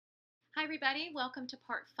Hi, everybody. Welcome to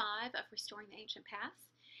part 5 of Restoring the Ancient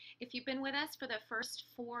Paths. If you've been with us for the first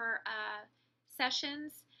 4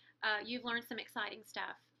 sessions, you've learned some exciting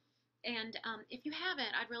stuff. And if you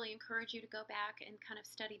haven't, I'd really encourage you to go back and kind of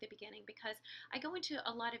study the beginning, because I go into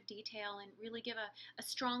a lot of detail and really give a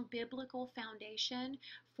strong biblical foundation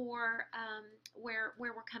for where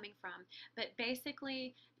we're coming from. But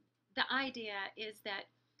basically, the idea is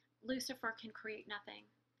that Lucifer can create nothing,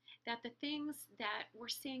 that the things that we're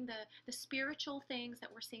seeing, the spiritual things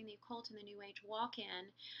that we're seeing the occult and the New Age walk in,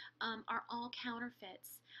 are all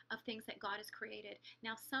counterfeits of things that God has created.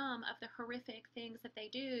 Now, some of the horrific things that they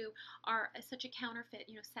do are such a counterfeit,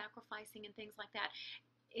 sacrificing and things like that.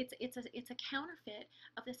 It's a counterfeit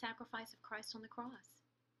of the sacrifice of Christ on the cross.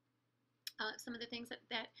 Some of the things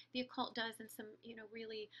that the occult does, and some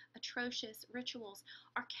really atrocious rituals,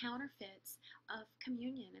 are counterfeits of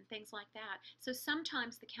communion and things like that. So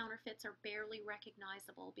sometimes the counterfeits are barely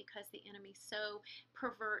recognizable because the enemy so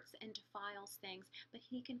perverts and defiles things, but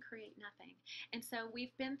he can create nothing. And so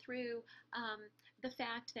we've been through the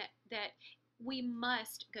fact that we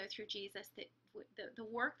must go through Jesus, that the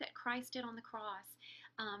work that Christ did on the cross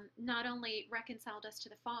not only reconciled us to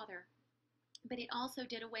the Father, but it also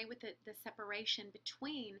did away with the separation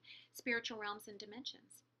between spiritual realms and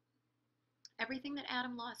dimensions. Everything that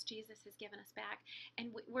Adam lost, Jesus has given us back.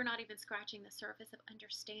 And we're not even scratching the surface of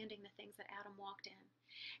understanding the things that Adam walked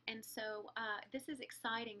in. And so this is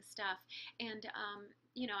exciting stuff. And,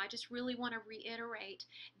 I just really want to reiterate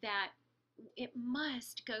that it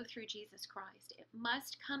must go through Jesus Christ. It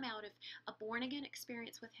must come out of a born-again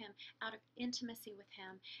experience with him, out of intimacy with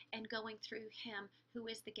him, and going through him who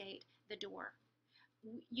is the gate, the door.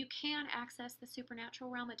 You can access the supernatural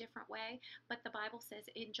realm a different way, but the Bible says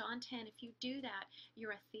in John 10, if you do that,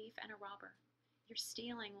 you're a thief and a robber. You're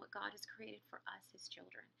stealing what God has created for us, his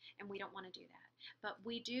children, and we don't want to do that. But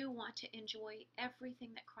we do want to enjoy everything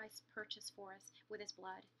that Christ purchased for us with his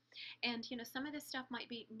blood. And, some of this stuff might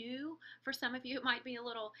be new. For some of you, it might be a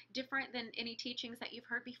little different than any teachings that you've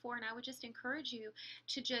heard before. And I would just encourage you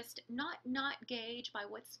to just not gauge by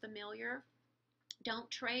what's familiar.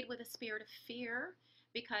 Don't trade with a spirit of fear,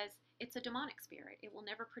 because it's a demonic spirit. It will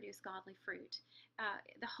never produce godly fruit.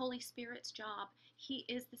 The Holy Spirit's job, he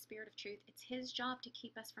is the Spirit of truth. It's his job to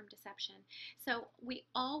keep us from deception. So we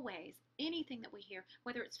always, anything that we hear,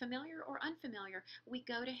 whether it's familiar or unfamiliar, we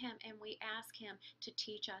go to him and we ask him to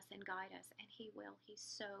teach us and guide us, and he will. He's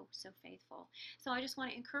so, so faithful. So I just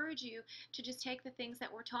want to encourage you to just take the things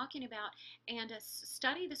that we're talking about and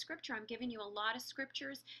study the scripture. I'm giving you a lot of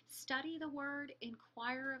scriptures. Study the word,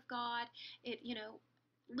 inquire of God.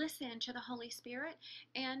 Listen to the Holy Spirit,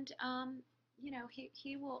 and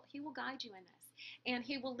he will guide you in this, and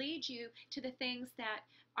he will lead you to the things that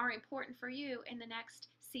are important for you in the next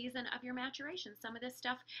season of your maturation. Some of this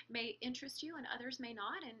stuff may interest you and others may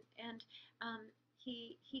not, and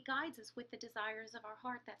he guides us with the desires of our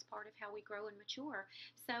heart. That's part of how we grow and mature.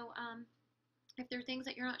 So if there are things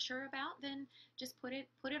that you're not sure about, then just put it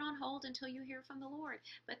on hold until you hear from the Lord.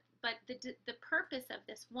 But the purpose of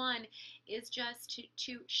this one is just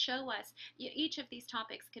to show us. Each of these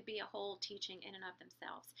topics could be a whole teaching in and of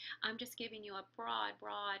themselves. I'm just giving you a broad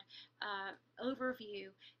overview,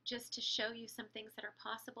 just to show you some things that are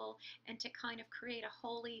possible, and to kind of create a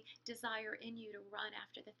holy desire in you to run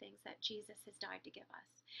after the things that Jesus has died to give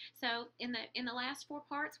us. So in the last 4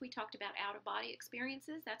 parts, we talked about out-of-body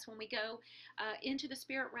experiences. That's when we go into the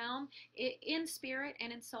spirit realm, in spirit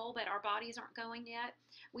and in soul, but our bodies aren't going yet.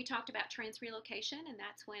 We talked about transrelocation, and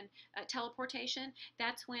that's when teleportation.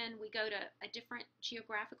 That's when we go to a different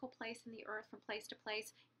geographical place in the earth, from place to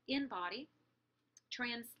place in body.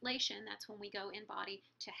 Translation, that's when we go in body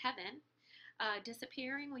to heaven.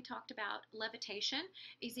 Disappearing, we talked about levitation.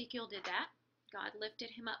 Ezekiel did that. God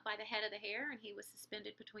lifted him up by the head of the hair, and he was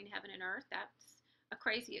suspended between heaven and earth. That's a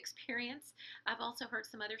crazy experience. I've also heard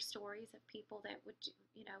some other stories of people that would,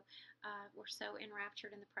 were so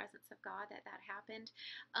enraptured in the presence of God that happened.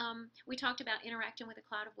 We talked about interacting with a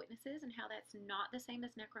cloud of witnesses and how that's not the same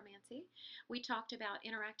as necromancy. We talked about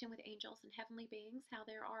interacting with angels and heavenly beings, how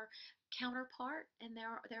there are counterpart, and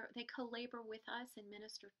they co-labor with us and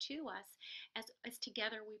minister to us as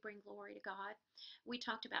together we bring glory to God. We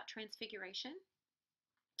talked about transfiguration,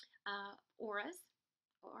 auras,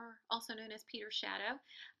 or also known as Peter's shadow.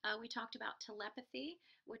 We talked about telepathy,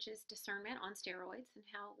 which is discernment on steroids, and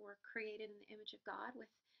how we're created in the image of God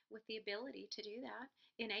with the ability to do that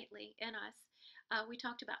innately in us. We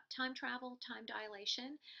talked about time travel, time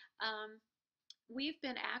dilation. We've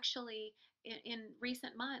been actually, in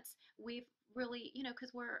recent months, we've really,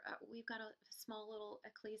 because we've got a small little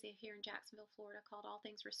ecclesia here in Jacksonville, Florida, called All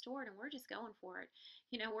Things Restored, and we're just going for it.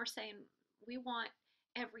 We're saying we want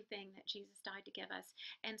everything that Jesus died to give us,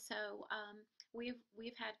 and so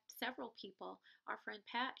we've had several people. Our friend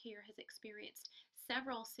Pat here has experienced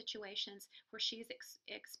several situations where she's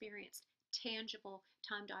experienced tangible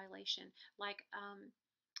time dilation, like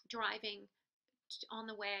driving on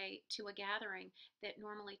the way to a gathering that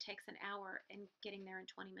normally takes an hour and getting there in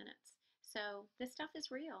 20 minutes. So this stuff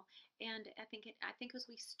is real, and I think as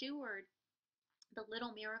we steward the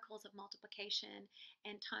little miracles of multiplication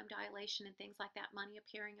and time dilation and things like that, money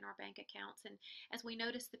appearing in our bank accounts, and as we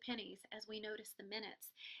notice the pennies, as we notice the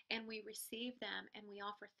minutes, and we receive them and we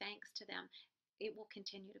offer thanks to them, it will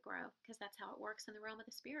continue to grow, because that's how it works in the realm of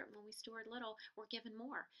the spirit. When we steward little, we're given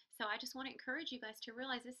more. So I just want to encourage you guys to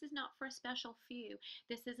realize this is not for a special few.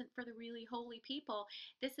 This isn't for the really holy people.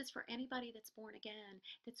 This is for anybody that's born again,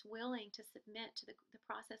 that's willing to submit to the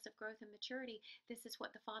process of growth and maturity. This is what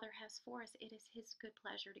the Father has for us. It is His good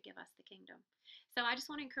pleasure to give us the kingdom. So I just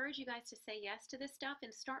want to encourage you guys to say yes to this stuff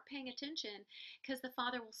and start paying attention, because the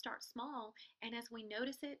Father will start small, and as we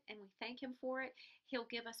notice it and we thank Him for it, He'll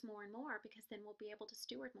give us more and more, because then we'll be able to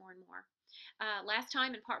steward more and more. Last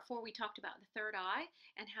time in part 4, we talked about the third eye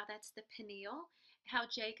and how that's the Peniel, how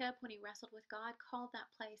Jacob, when he wrestled with God, called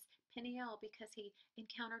that place Peniel because he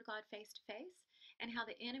encountered God face to face, and how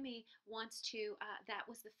the enemy wants to, that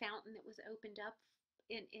was the fountain that was opened up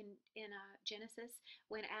in Genesis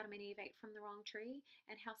when Adam and Eve ate from the wrong tree,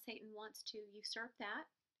 and how Satan wants to usurp that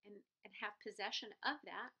and have possession of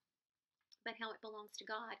that, but how it belongs to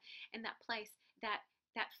God. And that place, that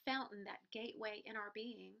fountain, that gateway in our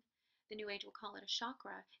being, the New Age will call it a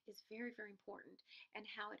chakra, is very, very important, and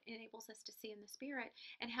how it enables us to see in the spirit,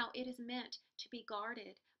 and how it is meant to be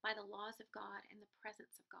guarded by the laws of God and the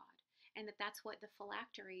presence of God, and that's what the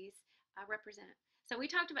phylacteries represent. So we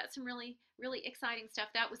talked about some really, really exciting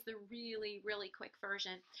stuff. That was the really, really quick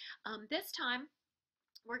version. This time,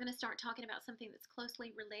 we're going to start talking about something that's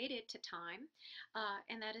closely related to time,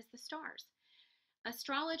 and that is the stars.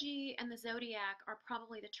 Astrology and the Zodiac are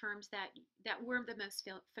probably the terms that we're the most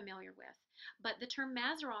familiar with. But the term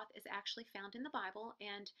Mazzaroth is actually found in the Bible,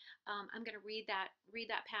 and I'm going to read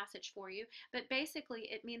that passage for you. But basically,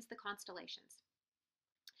 it means the constellations.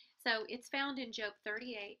 So it's found in Job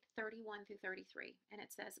 38, 31 through 33, and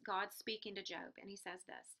it says, God speaking to Job, and he says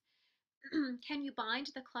this: Can you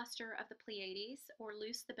bind the cluster of the Pleiades, or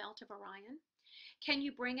loose the belt of Orion? Can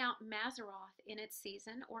you bring out Mazzaroth in its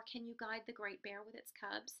season, or can you guide the great bear with its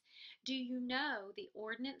cubs? Do you know the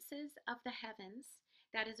ordinances of the heavens?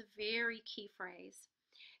 That is a very key phrase.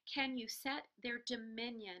 Can you set their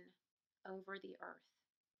dominion over the earth?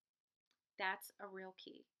 That's a real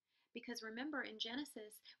key. Because remember, in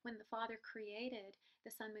Genesis, when the Father created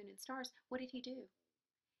the sun, moon, and stars, what did He do?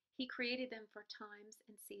 He created them for times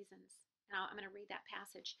and seasons. Now, I'm going to read that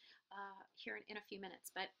passage here in a few minutes.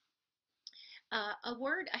 But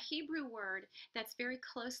a Hebrew word that's very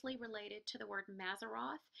closely related to the word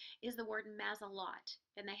Mazzaroth is the word Mazalot,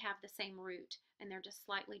 and they have the same root, and they're just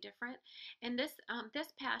slightly different. And this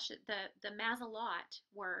passage, the Mazalot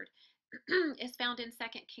word, is found in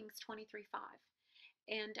 2 Kings 23:5.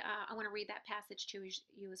 And I want to read that passage to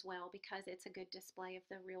you as well, because it's a good display of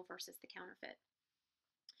the real versus the counterfeit.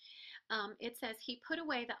 It says, He put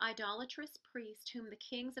away the idolatrous priest whom the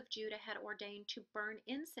kings of Judah had ordained to burn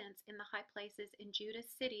incense in the high places in Judah's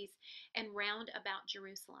cities and round about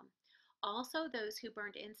Jerusalem. Also those who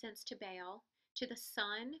burned incense to Baal, to the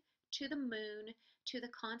sun, to the moon, to the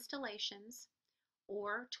constellations,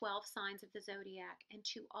 or 12 signs of the Zodiac, and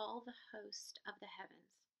to all the host of the heavens.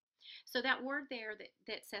 So that word there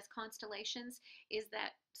that says constellations is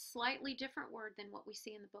that slightly different word than what we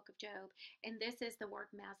see in the book of Job. And this is the word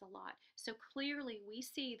Mazalot. So clearly we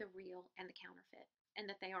see the real and the counterfeit, and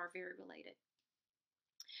that they are very related.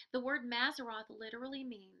 The word Mazzaroth literally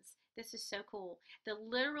means, this is so cool, the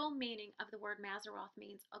literal meaning of the word Mazzaroth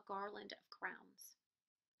means a garland of crowns.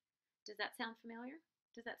 Does that sound familiar?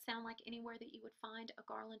 Does that sound like anywhere that you would find a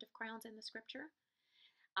garland of crowns in the scripture?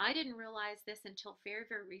 I didn't realize this until very,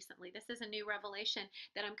 very recently. This is a new revelation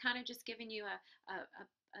that I'm kind of just giving you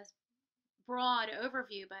a broad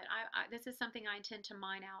overview, but this is something I intend to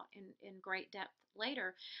mine out in great depth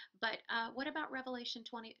later. But what about Revelation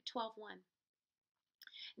 12:1?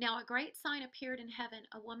 Now a great sign appeared in heaven,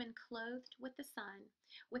 a woman clothed with the sun,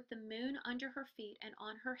 with the moon under her feet, and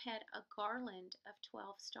on her head a garland of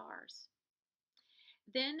 12 stars.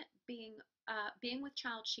 Then, being with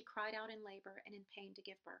child, she cried out in labor and in pain to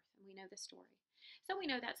give birth. And we know the story. So we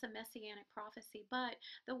know that's a messianic prophecy, but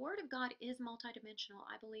the Word of God is multidimensional.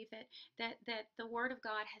 I believe that the Word of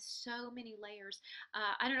God has so many layers.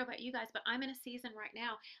 I don't know about you guys, but I'm in a season right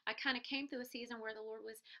now. I kind of came through a season where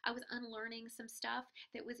I was unlearning some stuff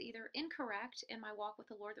that was either incorrect in my walk with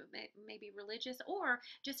the Lord, that may be religious, or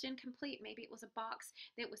just incomplete. Maybe it was a box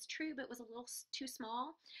that was true but was a little too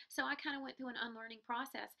small. So I kind of went through an unlearning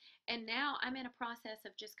process, and now I'm in a process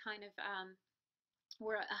of just kind of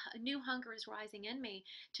where a new hunger is rising in me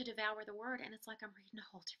to devour the word, and it's like I'm reading a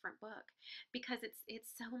whole different book, because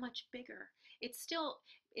it's so much bigger. It still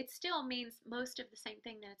means most of the same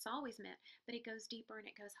thing that it's always meant, but it goes deeper and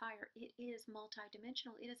it goes higher. It is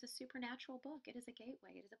multidimensional. It is a supernatural book. It is a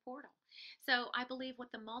gateway. It is a portal. So I believe with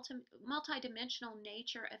the multidimensional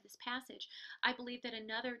nature of this passage, I believe that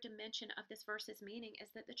another dimension of this verse's meaning is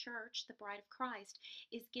that the church, the bride of Christ,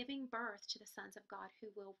 is giving birth to the sons of God who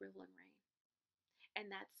will rule and reign. And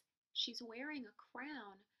she's wearing a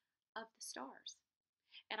crown of the stars,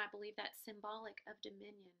 and I believe that's symbolic of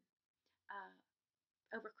dominion uh,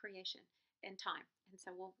 over creation and time. And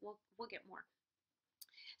so we'll get more.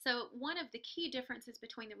 So one of the key differences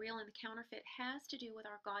between the real and the counterfeit has to do with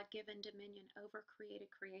our God-given dominion over created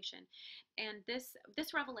creation. And this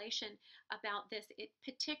revelation about this, it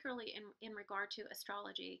particularly in regard to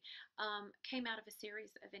astrology, came out of a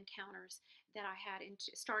series of encounters that I had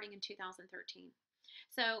starting in 2013.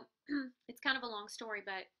 So it's kind of a long story,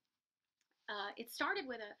 but it started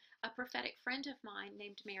with a prophetic friend of mine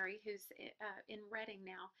named Mary, who's in Reading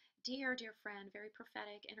now. Dear, dear friend, very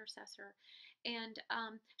prophetic intercessor. And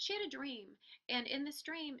she had a dream. And in this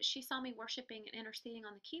dream, she saw me worshiping and interceding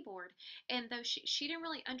on the keyboard. And though she didn't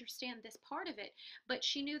really understand this part of it, but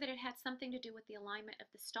she knew that it had something to do with the alignment of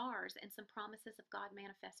the stars and some promises of God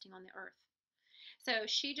manifesting on the earth. So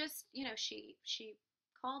she just, she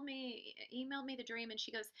called me, emailed me the dream, and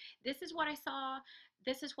she goes, "This is what I saw.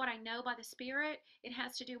 This is what I know by the Spirit it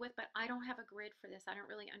has to do with, but I don't have a grid for this. I don't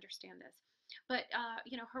really understand this." But,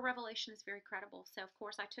 her revelation is very credible. So, of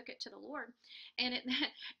course, I took it to the Lord, and it,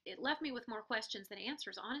 it left me with more questions than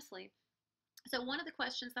answers, honestly. So one of the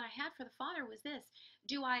questions that I had for the Father was this: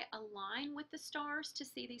 do I align with the stars to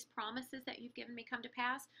see these promises that you've given me come to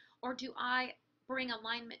pass, or do I bring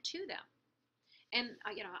alignment to them? And,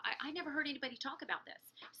 I never heard anybody talk about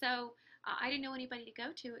this. So I didn't know anybody to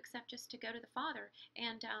go to except just to go to the Father.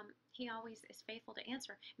 And he always is faithful to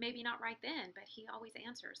answer. Maybe not right then, but he always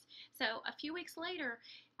answers. So a few weeks later,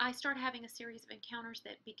 I started having a series of encounters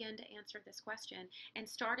that began to answer this question and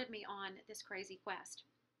started me on this crazy quest.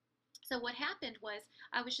 So what happened was,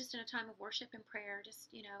 I was just in a time of worship and prayer, just,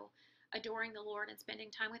 adoring the Lord and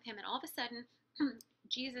spending time with him. And all of a sudden,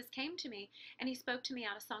 Jesus came to me, and he spoke to me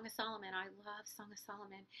out of Song of Solomon. I love Song of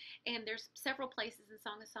Solomon. And there's several places in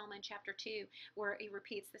Song of Solomon chapter 2 where he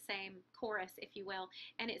repeats the same chorus, if you will.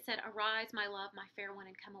 And it said, "Arise, my love, my fair one,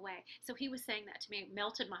 and come away." So he was saying that to me. It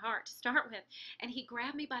melted my heart to start with. And he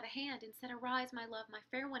grabbed me by the hand and said, "Arise, my love, my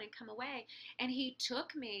fair one, and come away." And he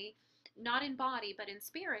took me, not in body, but in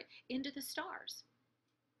spirit, into the stars.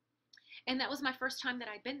 And that was my first time that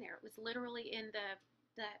I'd been there. It was literally in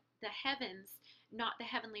the heavens, not the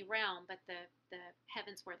heavenly realm, but the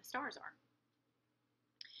heavens where the stars are.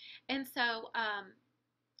 And so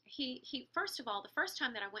he first of all, the first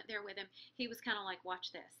time that I went there with him, he was kind of like,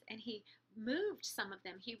 "Watch this." And he moved some of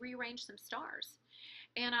them. He rearranged some stars.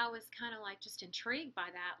 And I was kind of like just intrigued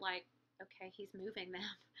by that, like, okay, he's moving them.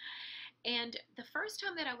 And the first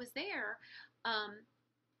time that I was there,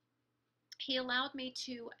 he allowed me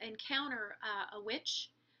to encounter a witch,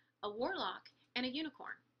 a warlock, and a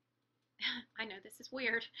unicorn. I know this is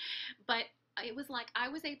weird, but it was like I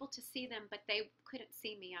was able to see them, but they couldn't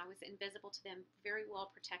see me. I was invisible to them, very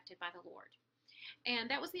well protected by the Lord. And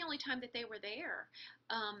that was the only time that they were there.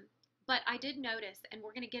 But I did notice, and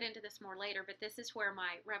we're going to get into this more later, but this is where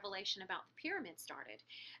my revelation about the pyramid started.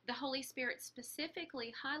 The Holy Spirit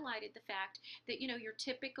specifically highlighted the fact that, your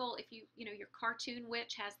typical, if your cartoon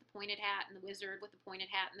witch has the pointed hat, and the wizard with the pointed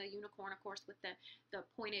hat, and the unicorn, of course, with the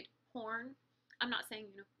pointed horn. I'm not saying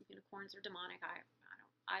unicorns are demonic.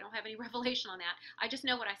 I don't have any revelation on that. I just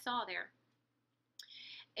know what I saw there.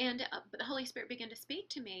 And the Holy Spirit began to speak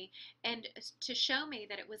to me and to show me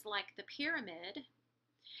that it was like the pyramid,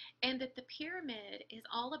 and that the pyramid is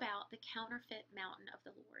all about the counterfeit mountain of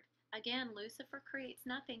the Lord. Again, Lucifer creates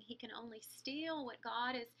nothing. He can only steal what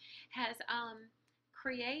God has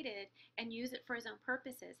created and use it for his own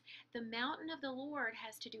purposes. The mountain of the Lord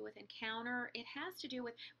has to do with encounter. It has to do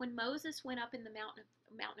with when Moses went up in the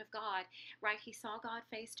mountain of God, right? He saw God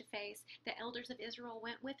face to face. The elders of Israel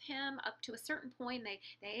went with him up to a certain point. They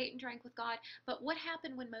ate and drank with God. But what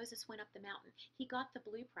happened when Moses went up the mountain? He got the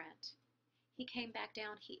blueprint. he came back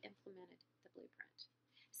down, he implemented the blueprint.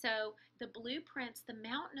 So the blueprints, the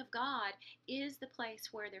mountain of God, is the place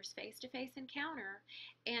where there's face-to-face encounter,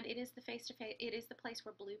 and it is the face-to-face, it is the place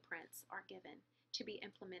where blueprints are given to be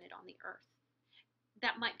implemented on the earth.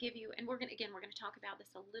 That might give you, and we're going to talk about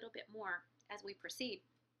this a little bit more as we proceed,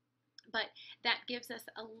 but that gives us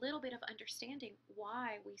a little bit of understanding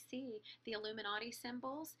why we see the Illuminati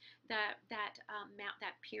symbols, that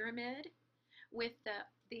pyramid with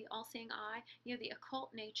the all-seeing eye, the occult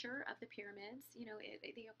nature of the pyramids.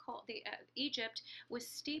 Egypt was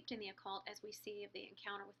steeped in the occult, as we see of the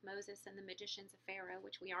encounter with Moses and the magicians of Pharaoh,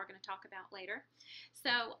 which we are going to talk about later.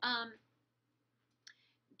 So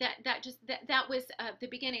that was the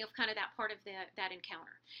beginning of kind of that part of that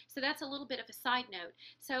encounter. So that's a little bit of a side note.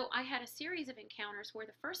 So I had a series of encounters where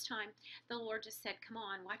the first time the Lord just said, "Come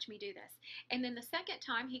on, watch me do this." And then the second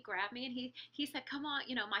time he grabbed me and he said, "Come on,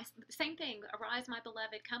 my same thing, arise my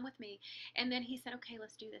beloved, come with me." And then he said, "Okay,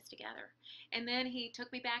 let's do this together." And then he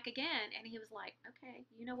took me back again and he was like, "Okay,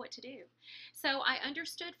 you know what to do." So I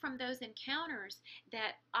understood from those encounters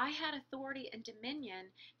that I had authority and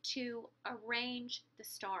dominion to arrange the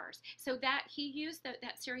stars. So that he used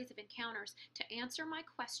that series of encounters to answer my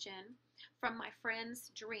question from my friend's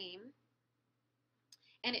dream.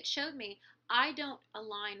 And it showed me I don't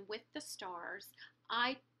align with the stars.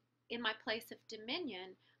 In my place of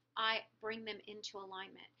dominion, I bring them into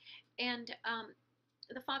alignment. And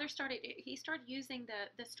the Father started using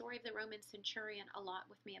the story of the Roman centurion a lot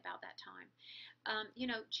with me about that time.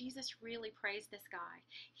 Jesus really praised this guy.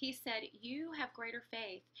 He said, "You have greater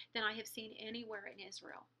faith than I have seen anywhere in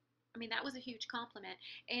Israel." I mean, that was a huge compliment.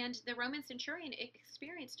 And the Roman centurion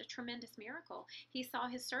experienced a tremendous miracle. He saw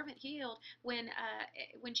his servant healed when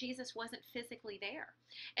Jesus wasn't physically there.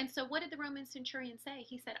 And so what did the Roman centurion say?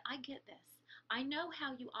 He said, "I get this. I know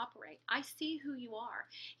how you operate. I see who you are."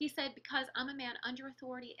 He said, "Because I'm a man under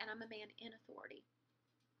authority and I'm a man in authority."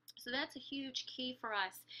 So that's a huge key for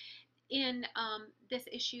us in this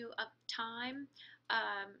issue of time,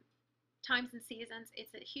 times and seasons.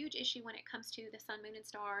 It's a huge issue when it comes to the sun, moon, and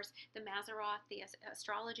stars, the Mazzaroth, the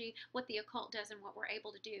astrology, what the occult does and what we're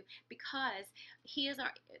able to do. Because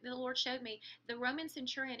the Lord showed me, the Roman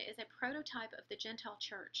centurion is a prototype of the Gentile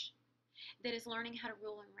church that is learning how to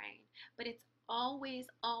rule and reign. But it's always,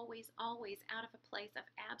 always, always out of a place of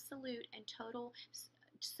absolute and total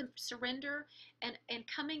surrender and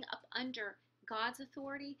coming up under God's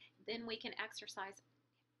authority. Then we can exercise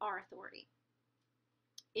our authority.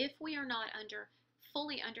 If we are not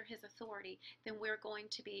fully under his authority, then we're going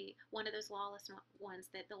to be one of those lawless ones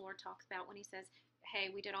that the Lord talks about when he says, "Hey,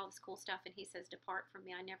 we did all this cool stuff," and he says, "Depart from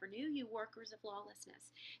me, I never knew you, workers of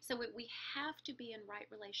lawlessness." So we have to be in right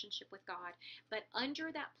relationship with God. But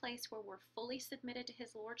under that place where we're fully submitted to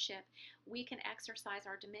his lordship, we can exercise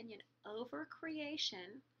our dominion over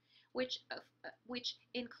creation, which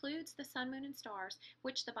includes the sun, moon, and stars,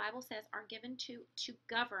 which the Bible says are given to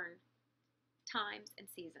govern times and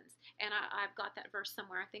seasons. And I've got that verse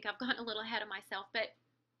somewhere. I think I've gotten a little ahead of myself, but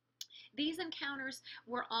these encounters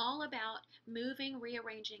were all about moving,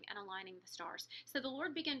 rearranging, and aligning the stars. So the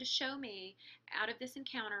Lord began to show me out of this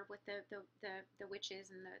encounter with the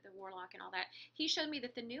witches and the warlock and all that. He showed me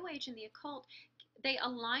that the New Age and the occult, they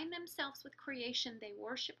align themselves with creation, they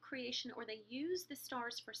worship creation, or they use the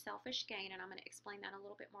stars for selfish gain, and I'm going to explain that a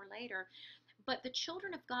little bit more later. But the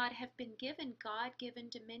children of God have been given God-given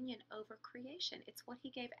dominion over creation. It's what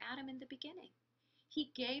he gave Adam in the beginning.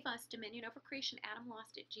 He gave us dominion over creation. Adam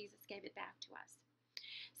lost it. Jesus gave it back to us.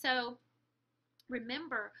 So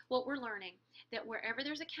remember what we're learning, that wherever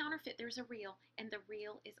there's a counterfeit, there's a real, and the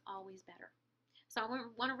real is always better. So I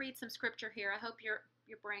want to read some scripture here. I hope your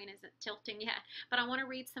brain isn't tilting yet, but I want to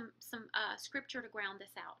read some scripture to ground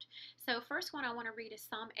this out. So first one I want to read is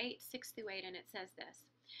Psalm 8, 6-8, and it says this: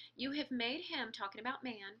 "You have made him," talking about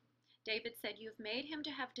man, David said, "You have made him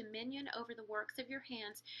to have dominion over the works of your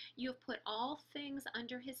hands. You have put all things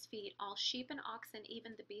under his feet, all sheep and oxen,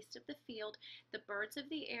 even the beasts of the field, the birds of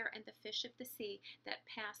the air, and the fish of the sea that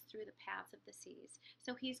pass through the paths of the seas."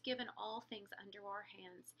 So he's given all things under our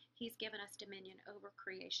hands. He's given us dominion over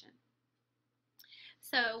creation.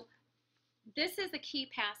 So this is the key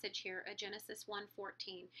passage here, Genesis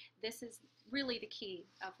 1:14. This is really the key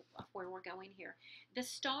of where we're going here. The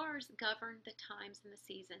stars govern the times and the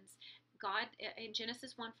seasons. God, in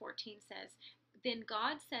Genesis 1:14 says, "Then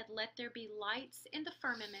God said, let there be lights in the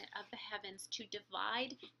firmament of the heavens to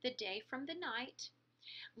divide the day from the night.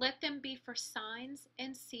 Let them be for signs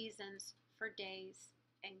and seasons, for days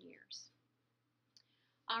and years."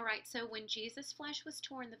 All right, so when Jesus' flesh was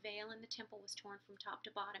torn, the veil in the temple was torn from top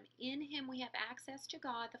to bottom. In him we have access to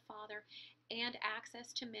God the Father and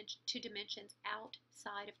access to dimensions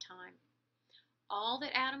outside of time. All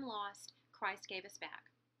that Adam lost, Christ gave us back.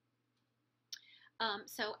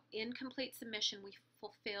 So in complete submission, we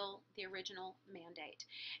fulfill the original mandate.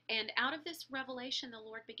 And out of this revelation, the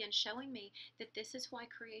Lord began showing me that this is why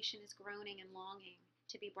creation is groaning and longing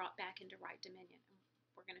to be brought back into right dominion.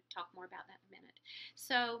 We're going to talk more about that in a minute.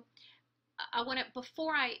 So I want to,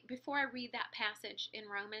 before I read that passage in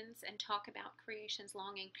Romans and talk about creation's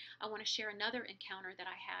longing, I want to share another encounter that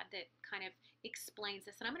I had that kind of explains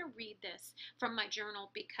this. And I'm going to read this from my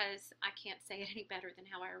journal because I can't say it any better than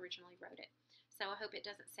how I originally wrote it. So I hope it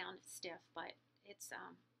doesn't sound stiff, but it's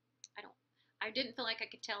I didn't feel like I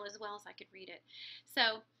could tell as well as I could read it.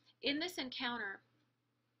 So in this encounter,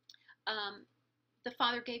 the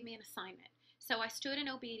Father gave me an assignment. So I stood in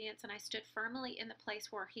obedience, and I stood firmly in the place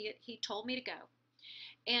where he told me to go.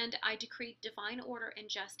 And I decreed divine order and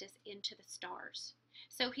justice into the stars.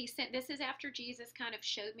 So he sent, this is after Jesus kind of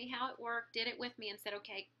showed me how it worked, did it with me, and said,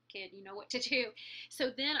 okay, kid, you know what to do.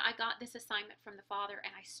 So then I got this assignment from the Father,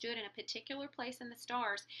 and I stood in a particular place in the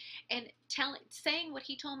stars, and saying what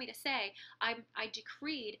he told me to say, I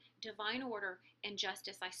decreed divine order and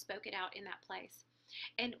justice. I spoke it out in that place.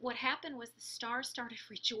 And what happened was the stars started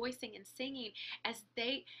rejoicing and singing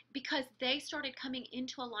because they started coming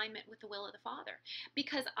into alignment with the will of the Father.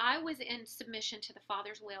 Because I was in submission to the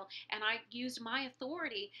Father's will, and I used my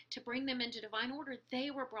authority to bring them into divine order,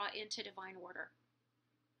 they were brought into divine order.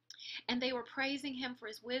 And they were praising him for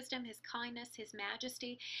his wisdom, his kindness, his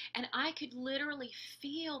majesty. And I could literally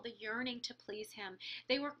feel the yearning to please him.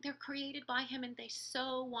 They're created by him, and they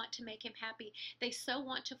so want to make him happy. They so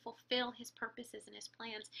want to fulfill his purposes and his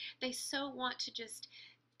plans. They so want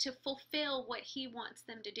to fulfill what he wants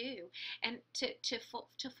them to do, and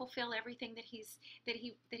to fulfill everything that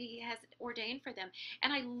he has ordained for them.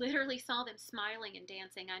 And I literally saw them smiling and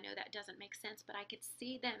dancing. I know that doesn't make sense, but I could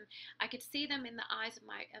see them in the eyes of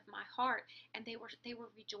my heart, and they were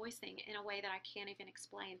rejoicing in a way that I can't even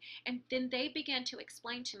explain. And then they began to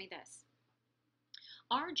explain to me this: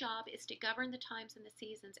 our job is to govern the times and the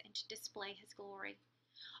seasons and to display his glory.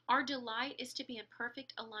 Our delight is to be in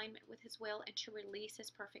perfect alignment with his will and to release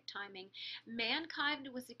his perfect timing. Mankind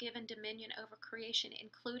was given dominion over creation,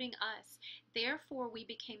 including us. Therefore, we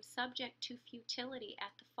became subject to futility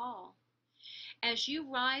at the fall. As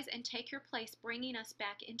you rise and take your place, bringing us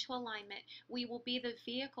back into alignment, we will be the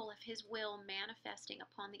vehicle of his will manifesting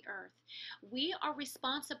upon the earth. We are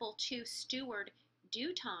responsible to steward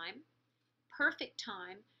due time, perfect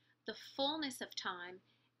time, the fullness of time,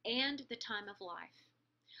 and the time of life.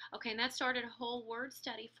 Okay, and that started a whole word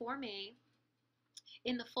study for me.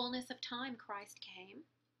 In the fullness of time, Christ came.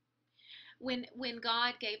 When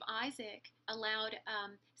God gave Isaac, allowed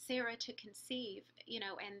Sarah to conceive,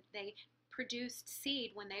 and they produced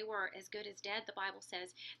seed when they were as good as dead, the Bible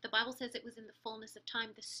says. The Bible says it was in the fullness of time.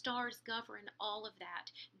 The stars govern all of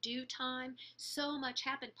that. Due time, so much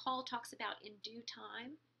happened. Paul talks about in due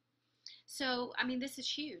time. So, I mean, this is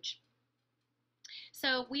huge.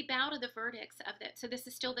 So we bow to the verdicts of that. So this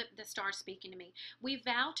is still the stars speaking to me. We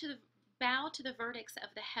bow to the verdicts of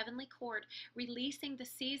the heavenly court, releasing the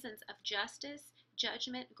seasons of justice,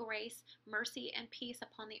 judgment, grace, mercy, and peace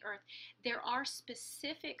upon the earth. There are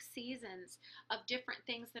specific seasons of different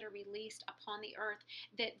things that are released upon the earth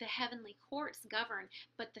that the heavenly courts govern,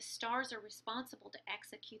 but the stars are responsible to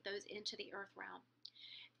execute those into the earth realm.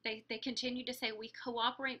 They continue to say, we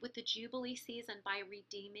cooperate with the Jubilee season by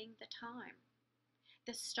redeeming the time.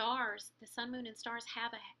 The stars, the sun, moon, and stars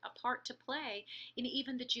have a part to play in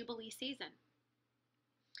even the Jubilee season.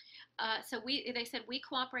 So they said we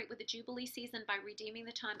cooperate with the Jubilee season by redeeming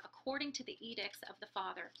the time according to the edicts of the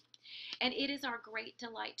Father. And it is our great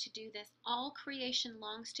delight to do this. All creation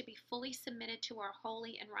longs to be fully submitted to our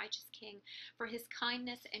holy and righteous King, for his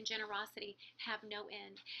kindness and generosity have no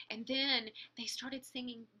end. And then they started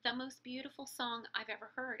singing the most beautiful song I've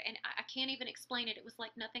ever heard. And I can't even explain it. It was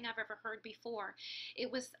like nothing I've ever heard before.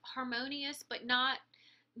 It was harmonious, but not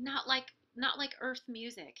like earth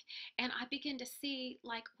music. And I begin to see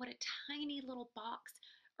like what a tiny little box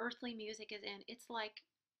earthly music is in. It's like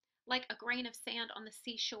a grain of sand on the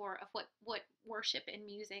seashore of what worship and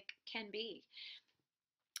music can be.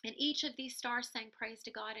 And each of these stars sang praise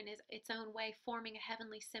to God in its own way, forming a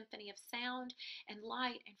heavenly symphony of sound and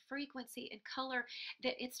light and frequency and color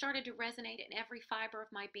that it started to resonate in every fiber of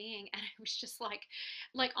my being. And it was just like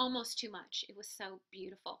almost too much. It was so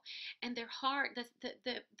beautiful. And their heart,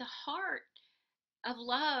 the heart of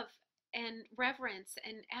love and reverence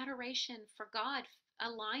and adoration for God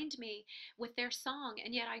aligned me with their song,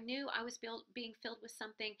 and yet I knew I was being filled with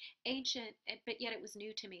something ancient, but yet it was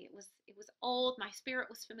new to me. It was old. My spirit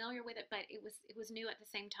was familiar with it, but it was new at the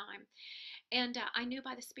same time. And I knew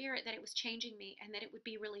by the Spirit that it was changing me, and that it would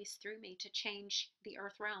be released through me to change the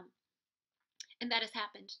earth realm. And that has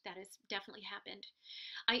happened. That has definitely happened.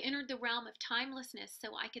 I entered the realm of timelessness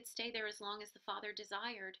so I could stay there as long as the Father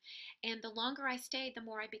desired. And the longer I stayed, the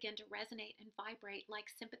more I began to resonate and vibrate like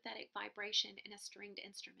sympathetic vibration in a stringed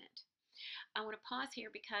instrument. I want to pause here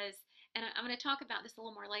because, and I'm going to talk about this a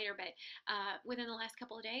little more later, but within the last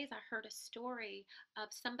couple of days, I heard a story of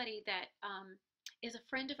somebody that is a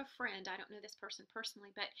friend of a friend. I don't know this person personally,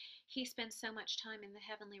 but he spends so much time in the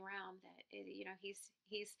heavenly realm that he's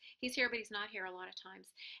here, but he's not here a lot of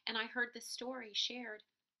times. And I heard this story shared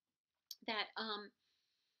that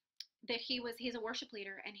he's a worship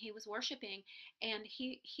leader, and he was worshiping, and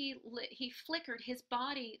he flickered. His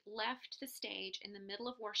body left the stage in the middle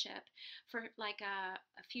of worship for like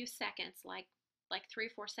a few seconds, like 3 or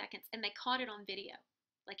 4 seconds, and they caught it on video.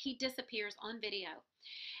 Like, he disappears on video,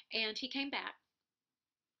 and he came back,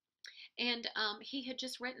 and he had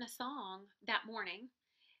just written a song that morning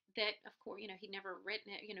that, of course, he'd never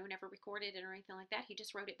written it, never recorded it or anything like that. He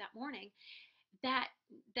just wrote it that morning. That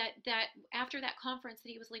after that conference that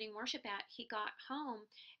he was leading worship at, he got home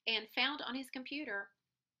and found on his computer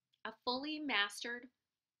a fully mastered,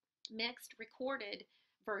 mixed, recorded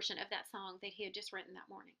version of that song that he had just written that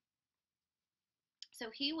morning. So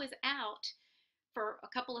he was out for a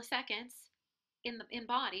couple of seconds in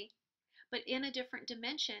body, but in a different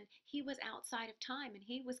dimension. He was outside of time, and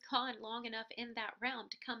he was gone long enough in that realm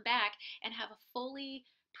to come back and have a fully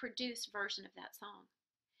produced version of that song.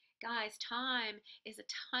 Guys, time is a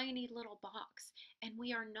tiny little box, and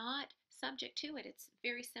we are not subject to it. It's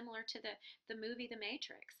very similar to the movie The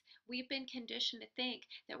Matrix. We've been conditioned to think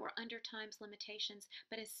that we're under time's limitations,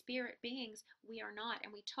 but as spirit beings, we are not.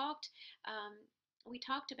 And we talked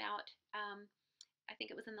about, I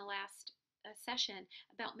think it was in the last session,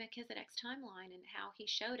 about Melchizedek's timeline, and how he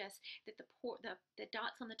showed us that the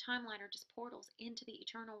dots on the timeline are just portals into the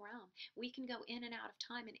eternal realm. We can go in and out of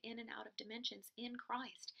time and in and out of dimensions in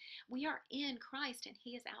Christ. We are in Christ, and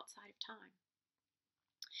he is outside of time.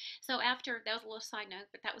 So that was a little side note,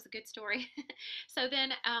 but that was a good story. So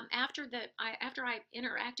then after I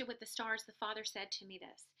interacted with the stars, the Father said to me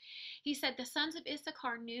this. He said, the sons of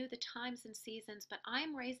Issachar knew the times and seasons, but I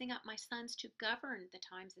am raising up my sons to govern the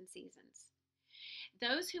times and seasons.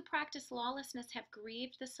 Those who practice lawlessness have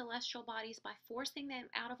grieved the celestial bodies by forcing them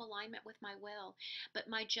out of alignment with my will, but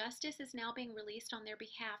my justice is now being released on their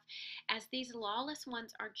behalf, as these lawless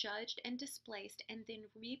ones are judged and displaced and then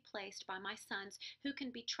replaced by my sons, who can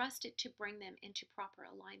be trusted to bring them into proper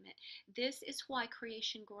alignment. This is why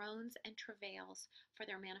creation groans and travails for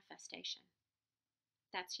their manifestation.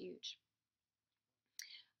 That's huge.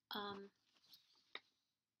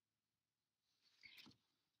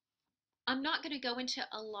 I'm not going to go into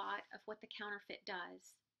a lot of what the counterfeit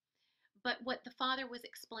does, but what the Father was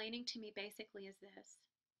explaining to me basically is this.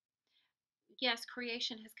 Yes,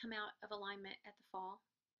 creation has come out of alignment at the fall.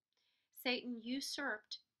 Satan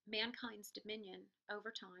usurped mankind's dominion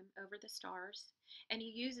over time, over the stars, and he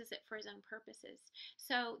uses it for his own purposes.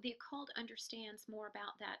 So the occult understands more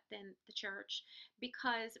about that than the church,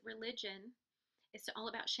 because religion, it's all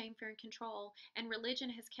about shame, fear, and control. And religion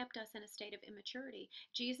has kept us in a state of immaturity.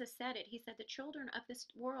 Jesus said it. He said the children of this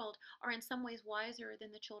world are in some ways wiser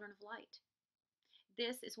than the children of light.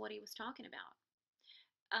 This is what he was talking about.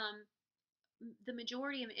 The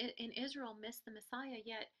majority in Israel missed the Messiah,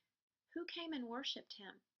 yet who came and worshipped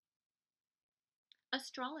him?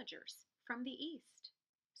 Astrologers from the east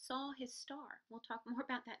saw his star. We'll talk more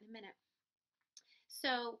about that in a minute.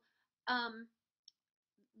 So,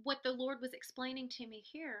 what the Lord was explaining to me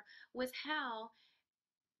here was how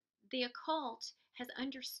the occult has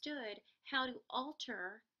understood how to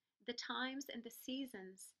alter the times and the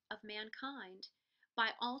seasons of mankind by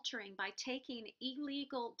taking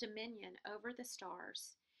illegal dominion over the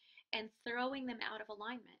stars and throwing them out of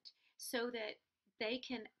alignment so that they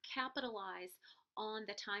can capitalize on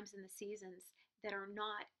the times and the seasons that are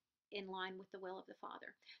not in line with the will of the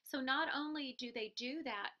Father. So not only do they do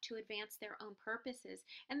that to advance their own purposes,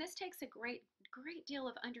 and this takes a great deal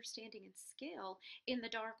of understanding and skill in the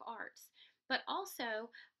dark arts, but also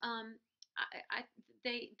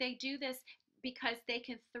they do this because they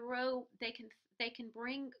can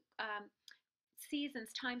bring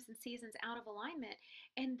times and seasons out of alignment,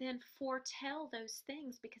 and then foretell those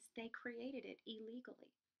things because they created it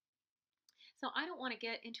illegally. So I don't want to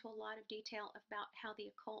get into a lot of detail about how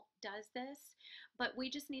the occult does this, but we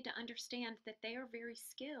just need to understand that they are very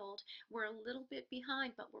skilled. We're a little bit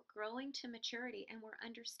behind, but we're growing to maturity and we're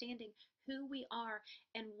understanding who we are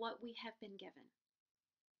and what we have been given.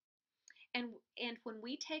 And when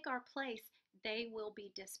we take our place, they will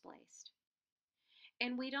be displaced.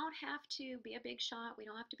 And we don't have to be a big shot. We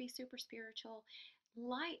don't have to be super spiritual.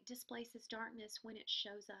 Light displaces darkness when it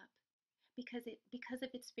shows up because of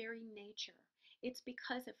its very nature. It's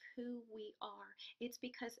because of who we are. It's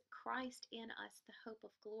because Christ in us, the hope of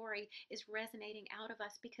glory, is resonating out of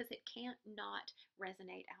us, because it can't not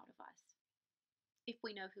resonate out of us if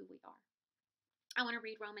we know who we are. I want to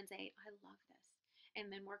read Romans 8. I love this. And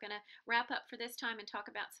then we're going to wrap up for this time and talk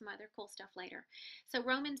about some other cool stuff later. So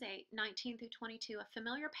Romans 8, 19 through 22, a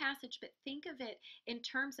familiar passage, but think of it in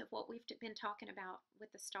terms of what we've been talking about with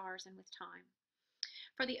the stars and with time.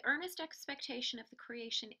 For the earnest expectation of the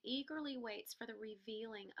creation eagerly waits for the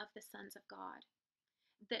revealing of the sons of God,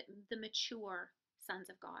 the mature sons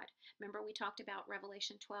of God. Remember, we talked about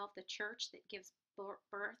Revelation 12, the church that gives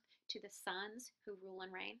birth to the sons who rule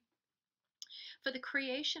and reign. For the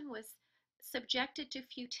creation was subjected to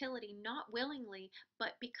futility, not willingly,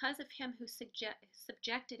 but because of him who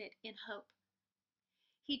subjected it in hope.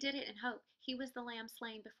 He did it in hope. He was the lamb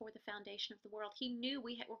slain before the foundation of the world. He knew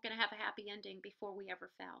we were going to have a happy ending before we ever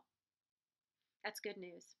fell. That's good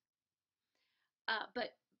news.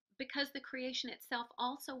 But because the creation itself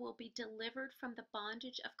also will be delivered from the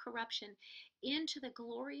bondage of corruption into the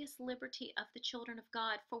glorious liberty of the children of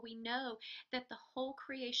God. For we know that the whole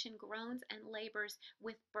creation groans and labors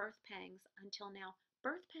with birth pangs until now.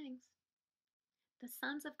 Birth pangs. The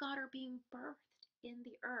sons of God are being birthed in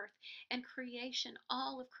the earth, and creation,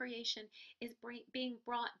 all of creation, is being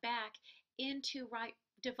brought back into right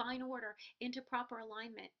divine order, into proper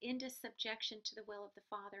alignment, into subjection to the will of the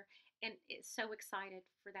Father, and is so excited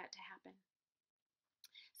for that to happen.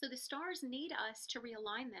 So the stars need us to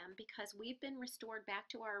realign them because we've been restored back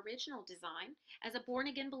to our original design as a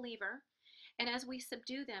born-again believer, and as we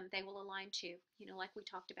subdue them, they will align too, like we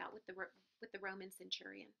talked about with the Roman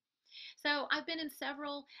centurion. So I've been in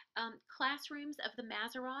several classrooms of the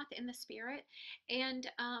Mazzaroth in the spirit, and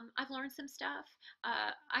I've learned some stuff.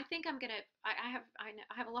 I think I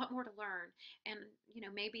have a lot more to learn, and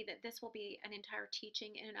maybe that this will be an entire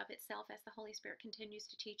teaching in and of itself as the Holy Spirit continues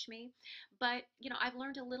to teach me. But I've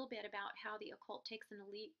learned a little bit about how the occult takes an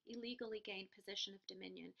illegally gained position of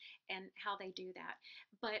dominion and how they do that.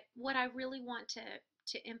 But what I really want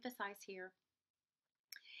to emphasize here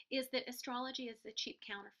is that astrology is the cheap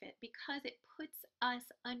counterfeit because it puts us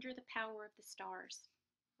under the power of the stars,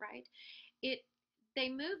 right? They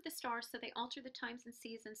move the stars, so they alter the times and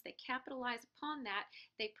seasons. They capitalize upon that.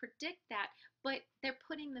 They predict that, but they're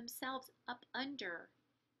putting themselves up under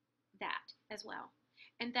that as well.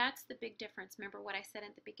 And that's the big difference. Remember what I said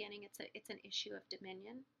at the beginning? It's an issue of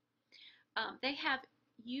dominion. They have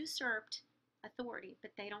usurped authority,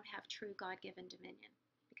 but they don't have true God-given dominion,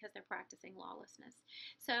 because they're practicing lawlessness.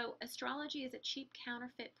 So astrology is a cheap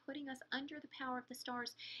counterfeit, putting us under the power of the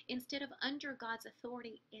stars instead of under God's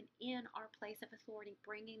authority and in our place of authority,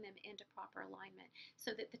 bringing them into proper alignment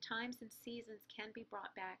so that the times and seasons can be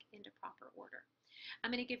brought back into proper order. I'm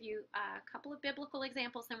going to give you a couple of biblical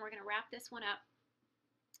examples, then we're going to wrap this one up.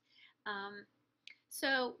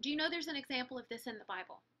 So do you know there's an example of this in the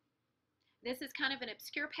Bible? This is kind of an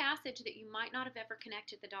obscure passage that you might not have ever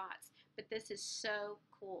connected the dots, but this is so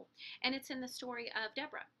cool. And it's in the story of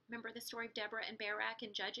Deborah. Remember the story of Deborah and Barak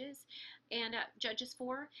in Judges? And Judges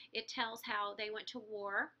 4, it tells how they went to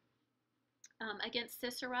war against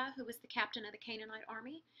Sisera, who was the captain of the Canaanite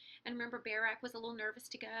army. And remember, Barak was a little nervous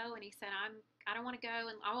to go, and he said, I don't want to go,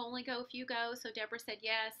 and I'll only go if you go. So Deborah said,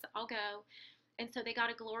 yes, I'll go. And so they got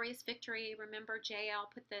a glorious victory. Remember, Jael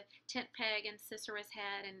put the tent peg in Sisera's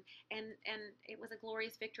head, and it was a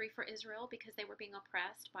glorious victory for Israel because they were being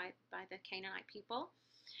oppressed by the Canaanite people.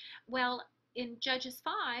 Well, in Judges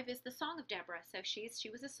 5 is the Song of Deborah. So she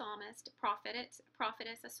was a psalmist, a prophetess,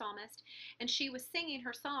 a psalmist, and she was singing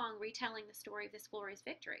her song, retelling the story of this glorious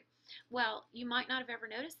victory. Well, you might not have ever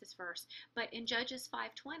noticed this verse, but in Judges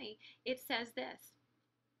 5:20, it says this.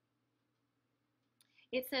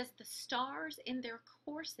 It says, the stars in their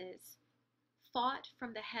courses fought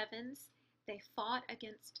from the heavens. They fought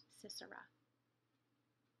against Sisera.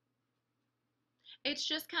 It's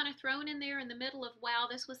just kind of thrown in there in the middle of, wow,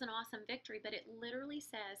 this was an awesome victory. But it literally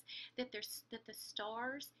says that the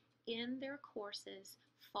stars in their courses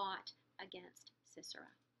fought against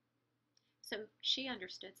Sisera. So she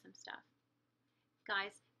understood some stuff.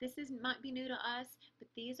 Guys, might be new to us, but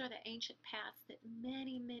these are the ancient paths that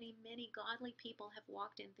many, many, many godly people have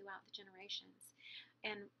walked in throughout the generations.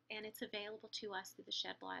 And it's available to us through the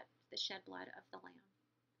shed blood of the Lamb.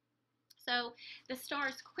 So the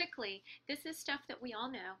stars, quickly, this is stuff that we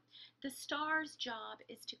all know. The stars' job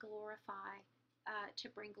is to glorify, to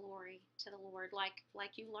bring glory to the Lord,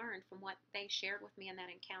 like you learned from what they shared with me in that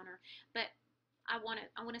encounter. But I want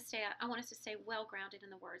us to stay well grounded in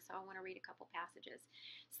the Word, so I want to read a couple passages.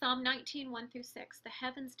 Psalm 19, 1-6. The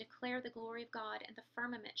heavens declare the glory of God, and the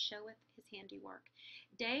firmament showeth his handiwork.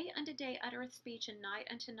 Day unto day uttereth speech, and night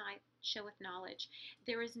unto night showeth knowledge.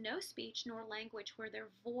 There is no speech nor language where their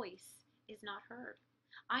voice is not heard.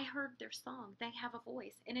 I heard their song. They have a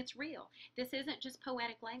voice, and it's real. This isn't just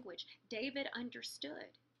poetic language. David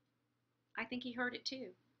understood. I think he heard it too.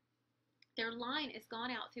 Their line is gone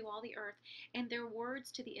out through all the earth, and their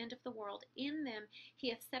words to the end of the world. In them he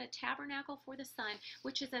hath set a tabernacle for the sun,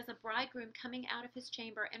 which is as a bridegroom coming out of his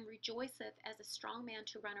chamber, and rejoiceth as a strong man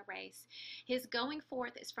to run a race. His going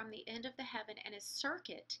forth is from the end of the heaven, and his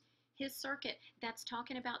circuit, that's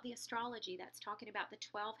talking about the astrology, that's talking about the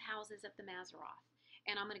 12 houses of the Mazzaroth.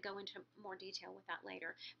 And I'm going to go into more detail with that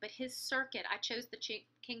later. But his circuit, I chose the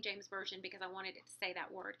King James Version because I wanted it to say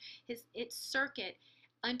that word. Its circuit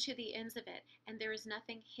unto the ends of it, and there is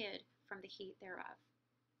nothing hid from the heat thereof.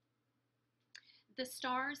 The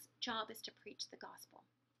stars' job is to preach the gospel.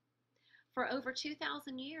 For over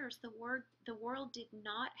 2,000 years, the world did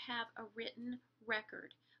not have a written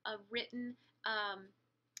record, a written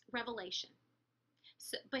revelation.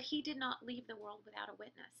 So, but he did not leave the world without a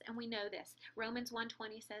witness, and we know this. Romans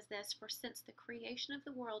 1:20 says this, for since the creation of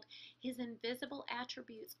the world, his invisible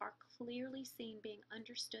attributes are clearly seen, being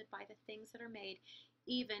understood by the things that are made,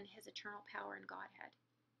 even his eternal power and Godhead.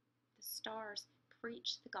 The stars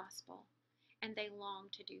preach the gospel, and they long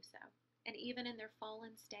to do so. And even in their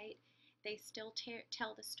fallen state, they still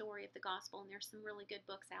tell the story of the gospel, and there's some really good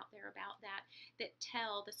books out there about that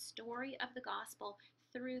tell the story of the gospel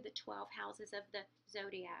through the 12 houses of the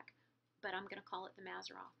Zodiac, but I'm going to call it the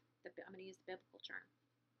Mazzaroth. I'm going to use the biblical term.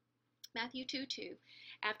 Matthew 2:2.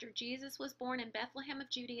 After Jesus was born in Bethlehem of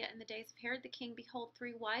Judea in the days of Herod the king, behold,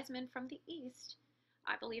 3 wise men from the east,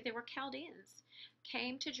 I believe they were Chaldeans,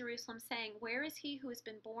 came to Jerusalem, saying, where is he who has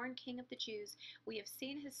been born King of the Jews? We have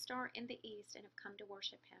seen his star in the east and have come to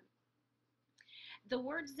worship him. The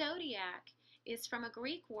word zodiac is from a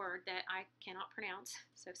Greek word that I cannot pronounce,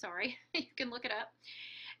 so sorry. You can look it up.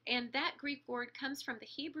 And that Greek word comes from the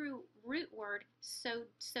Hebrew root word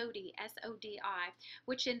sodi, S-O-D-I,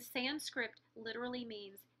 which in Sanskrit literally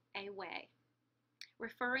means a way,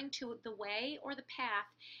 referring to the way or the path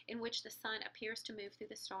in which the sun appears to move through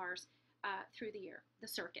the stars through the year, the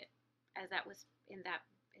circuit, as that was in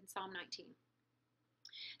Psalm 19.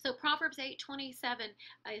 So Proverbs 8:27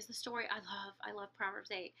 is the story I love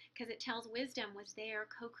Proverbs 8 because it tells wisdom was there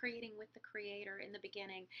co-creating with the Creator in the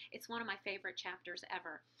beginning. It's one of my favorite chapters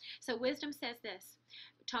ever. So wisdom says this,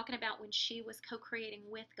 talking about when she was co-creating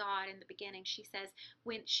with God in the beginning. She says,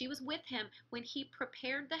 when she was with him, when he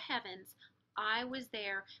prepared the heavens, I was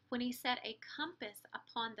there. When he set a compass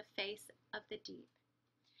upon the face of the deep.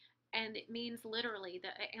 And it means literally,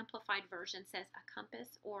 the Amplified Version says a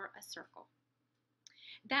compass or a circle.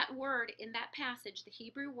 That word in that passage, the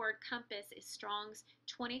Hebrew word compass, is Strong's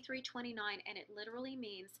 2329, and it literally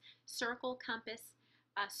means circle, compass,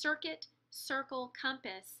 circuit, circle,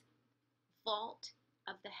 compass, vault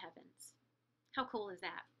of the heavens. How cool is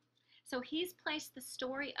that? So he's placed the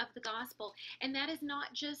story of the gospel, and that is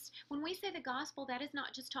not just, when we say the gospel, that is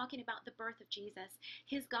not just talking about the birth of Jesus.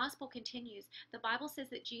 His gospel continues. The Bible says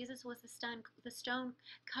that Jesus was the stone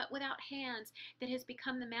cut without hands that has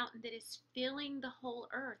become the mountain that is filling the whole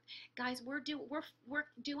earth. Guys, we're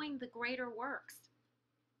doing the greater works.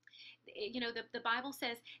 You know, the Bible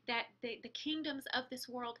says that the kingdoms of this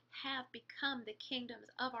world have become the kingdoms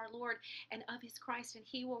of our Lord and of his Christ, and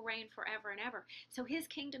he will reign forever and ever. So his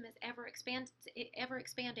kingdom is ever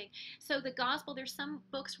expanding. So the gospel, there's some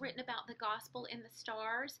books written about the gospel in the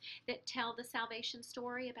stars that tell the salvation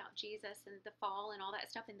story about Jesus and the fall and all that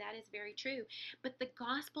stuff, and that is very true. But the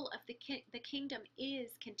gospel of the kingdom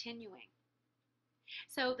is continuing.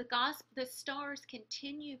 So the stars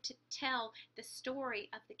continue to tell the story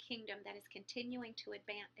of the kingdom that is continuing to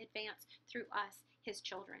advance through us, his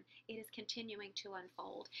children. It is continuing to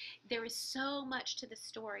unfold. There is so much to the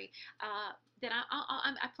story that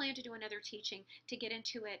I plan to do another teaching to get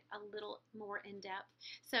into it a little more in depth.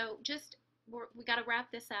 So we got to wrap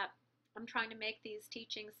this up. I'm trying to make these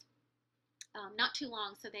teachings not too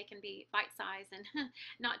long so they can be bite-sized and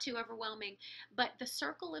not too overwhelming. But the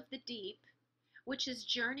circle of the deep, which is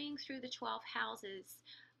journeying through the 12 houses,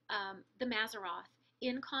 the Mazzaroth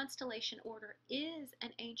in constellation order is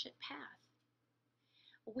an ancient path.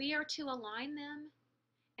 We are to align them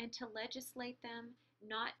and to legislate them,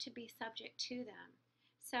 not to be subject to them.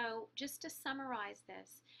 So just to summarize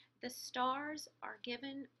this, the stars are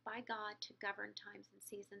given by God to govern times and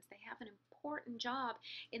seasons. They have an important job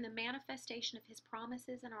in the manifestation of His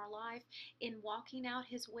promises in our life, in walking out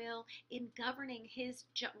His will, in governing His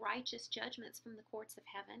righteous judgments from the courts of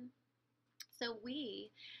heaven. So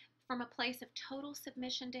we, from a place of total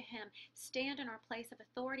submission to Him, stand in our place of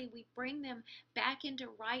authority. We bring them back into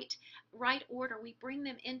right order. We bring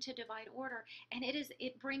them into divine order, and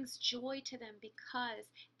it brings joy to them because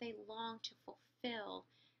they long to fulfill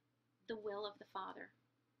the will of the Father.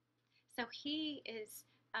 So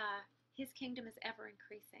His kingdom is ever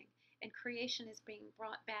increasing, and creation is being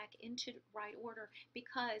brought back into right order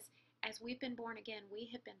because as we've been born again, we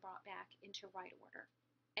have been brought back into right order,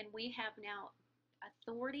 and we have now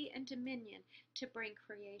authority and dominion to bring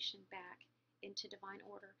creation back into divine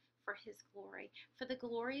order for His glory, for the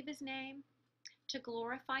glory of His name, to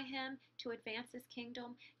glorify Him, to advance His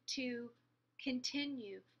kingdom, to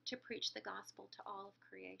continue to preach the gospel to all of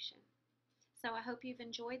creation. So I hope you've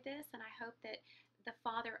enjoyed this, and I hope that the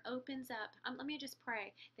Father opens up. Let me just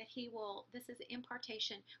pray that He will, this is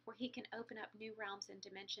impartation where He can open up new realms and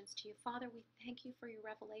dimensions to you. Father, we thank You for Your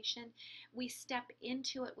revelation. We step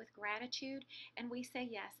into it with gratitude, and we say,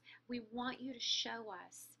 yes, we want You to show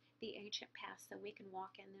us the ancient paths so we can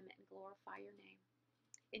walk in them and glorify Your name.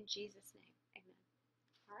 In Jesus' name, amen.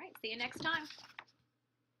 All right, see you next time.